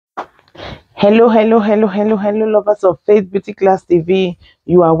Hello, lovers of Faith Beauty Class TV.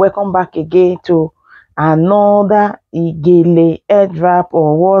 You are welcome back again to another Igele head wrap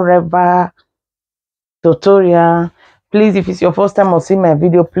or whatever tutorial. Please, if it's your first time or seeing my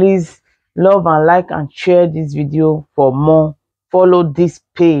video, please love and like and share this video for more. Follow this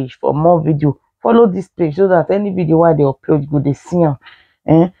page for more video. Follow this page so that any video while they upload, you go dey see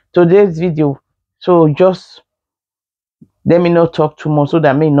am. Today's video. So just let me not talk too much so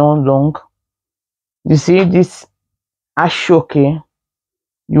that may not long. You see this ashoke,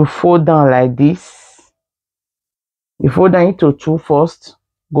 you fold down like this. You fold down into two first,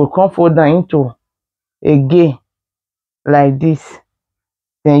 go come fold down into again like this.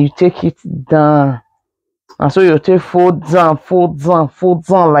 Then you take it down, and so you take fold down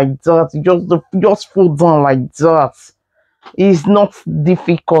like that. Just fold down like that. It's not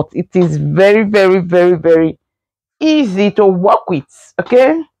difficult. It is very easy to work with.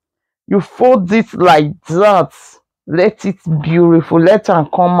 Okay, you fold it like that. Let it beautiful. Let it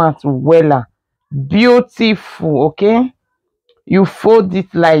come out well. Beautiful. Okay, you fold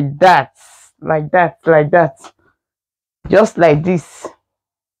it like that, just like this.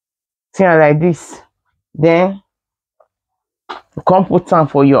 See like this. Then you come put them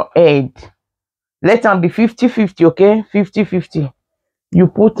for your head. Let them be 50-50. Okay, 50-50. You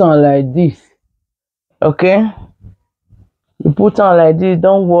put on like this. Okay, you put on like this.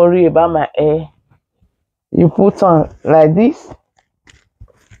 Don't worry about my hair. You put on like this,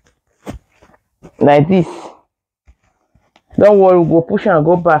 don't worry, we'll push and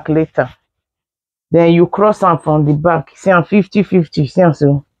go back later. Then you cross them from the back. See, I'm 50-50. See, I'm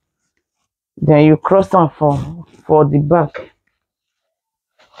so. Then you cross them for the back.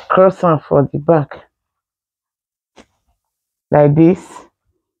 Cross them for the back like this.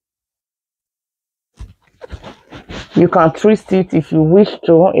 You can twist it if you wish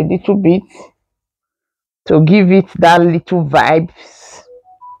to a little bit to give it that little vibes.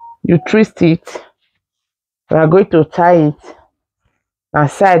 You twist it. We are going to tie it and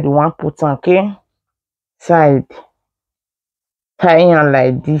side one put on. Okay, side tying on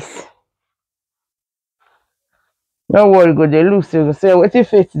like this. No worry, go dey loose. You go say wetin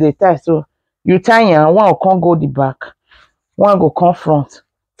face dey tie. So you tie am, one will come go the back, one go come front.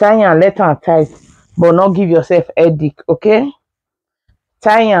 Tie am, let am tight, but not give yourself headache. Okay,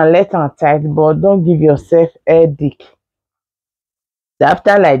 tie am, let am tight, but don't give yourself headache.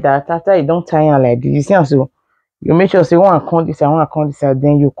 After like that, after you don't tie am like this, you see am, so you make sure say one come this side, one come this side.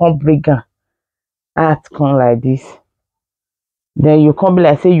 Then you come break am out, come like this. Then you come be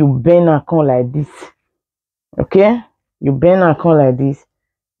like say you bend and come like this. Okay, you bend and come like this.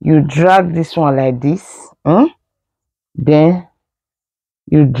 You drag this one like this. Then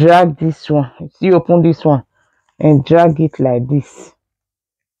you drag this one. See, open this one and drag it like this.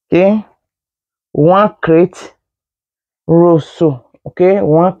 Okay, one create rows. So okay,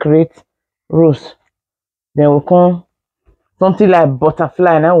 one create rows. Then we come something like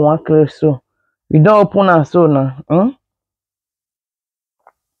butterfly. Now one create so you don't open and so now.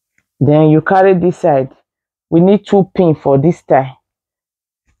 Then you carry this side. We need 2 pins for this tie.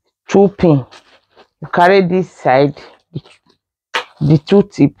 2 pins. You carry this side, the 2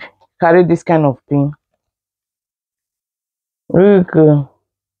 tip. Carry this kind of pin. Gaga.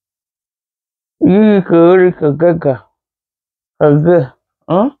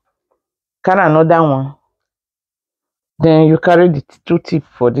 Carry another one. Then you carry the 2 tip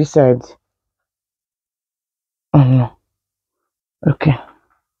for this side. Oh no. Okay.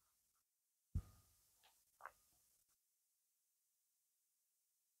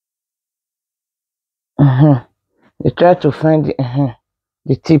 You try to find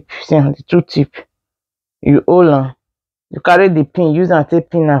the tip. See the 2 tip. You hold on. You carry the pin. Use and take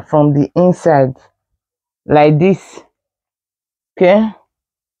pin from the inside like this. Okay.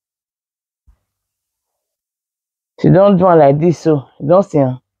 So you don't do it like this. So you don't see.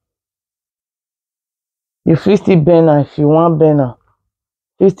 You feel still bend if you want bend.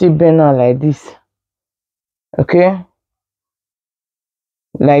 You still bend like this. Okay.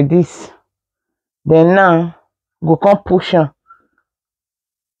 Like this. Then now go come push am.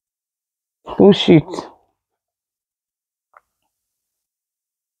 Push it.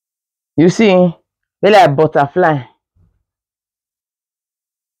 You see, they like butterfly.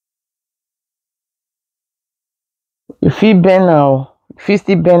 You feel bend now. You feel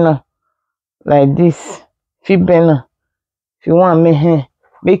still bend like this. Feel bend. If you want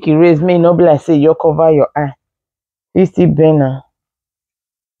make it raise, may not be like say you cover your eye. You still bend.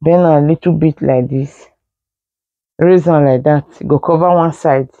 Bend a little bit like this. Raise on like that. Go cover one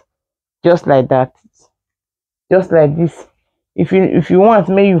side. Just like that. Just like this. If you want,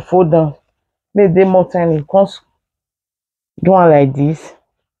 may you fold down make them more tiny. Come do one like this.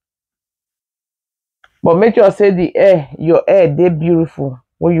 But make sure say the hair, your hair, they beautiful.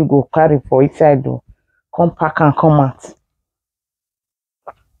 When you go carry for inside though. Come pack and come out.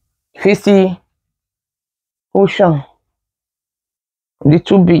 If you see ocean,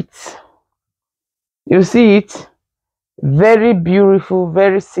 little bit. You see it? Very beautiful,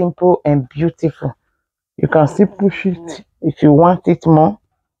 very simple and beautiful. You can still push it if you want it more.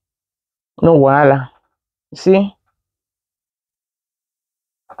 No wahala. See?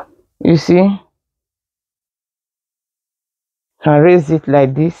 You see? Can raise it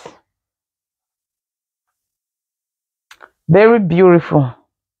like this. Very beautiful,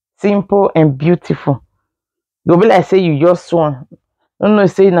 simple and beautiful. Go be like say you just one. No,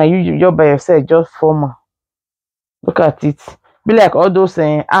 say now you just by yourself, just formal. Look at it. Be like all those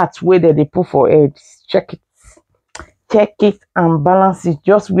arts where they put for heads. Check it and balance it.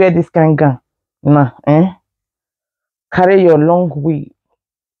 Just wear this kind of gown. Nah, carry your long wig,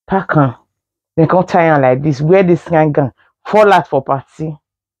 pack on. Then come tie on like this. Wear this kind of gown. Fall out for party.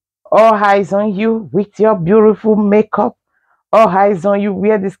 All eyes on you with your beautiful makeup. All eyes on you.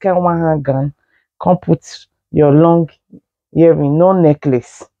 Wear this kind of one hand gown. Come put your long earring, no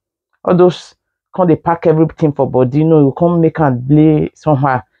necklace. All those come they pack everything for body. You know, you come make and play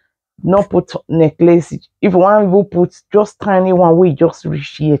somehow. No put necklace. If one will put just tiny one, we just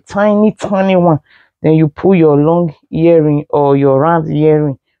reach here. Tiny one. Then you pull your long earring or your round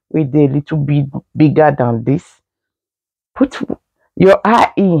earring with a little bit bigger than this. Put your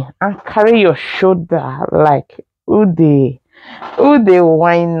eye in and carry your shoulder like who they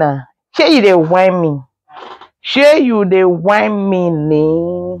whiner. Share you they whine me. Share you they whine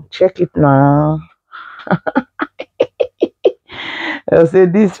me. Check it now. I'll say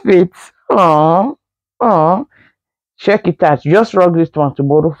this fits. Oh. Check it out. Just rock this one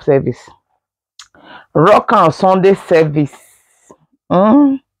tomorrow service. Rock on Sunday service.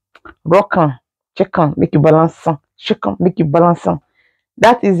 Rock on. Check on. Make you balance on. Check on. Make you balance on.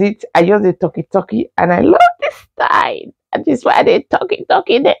 That is it. I just a talkie and I love this style. That is why they talkie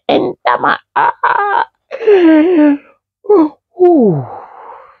they enter my Ooh.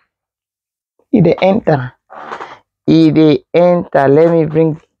 It enter. It enter. Let me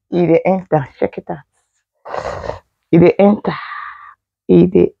bring it enter. Check it out. It enter.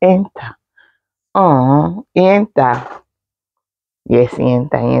 It enter. Enter. Yes,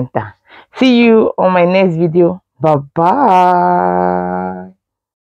 enter. See you on my next video. Bye bye.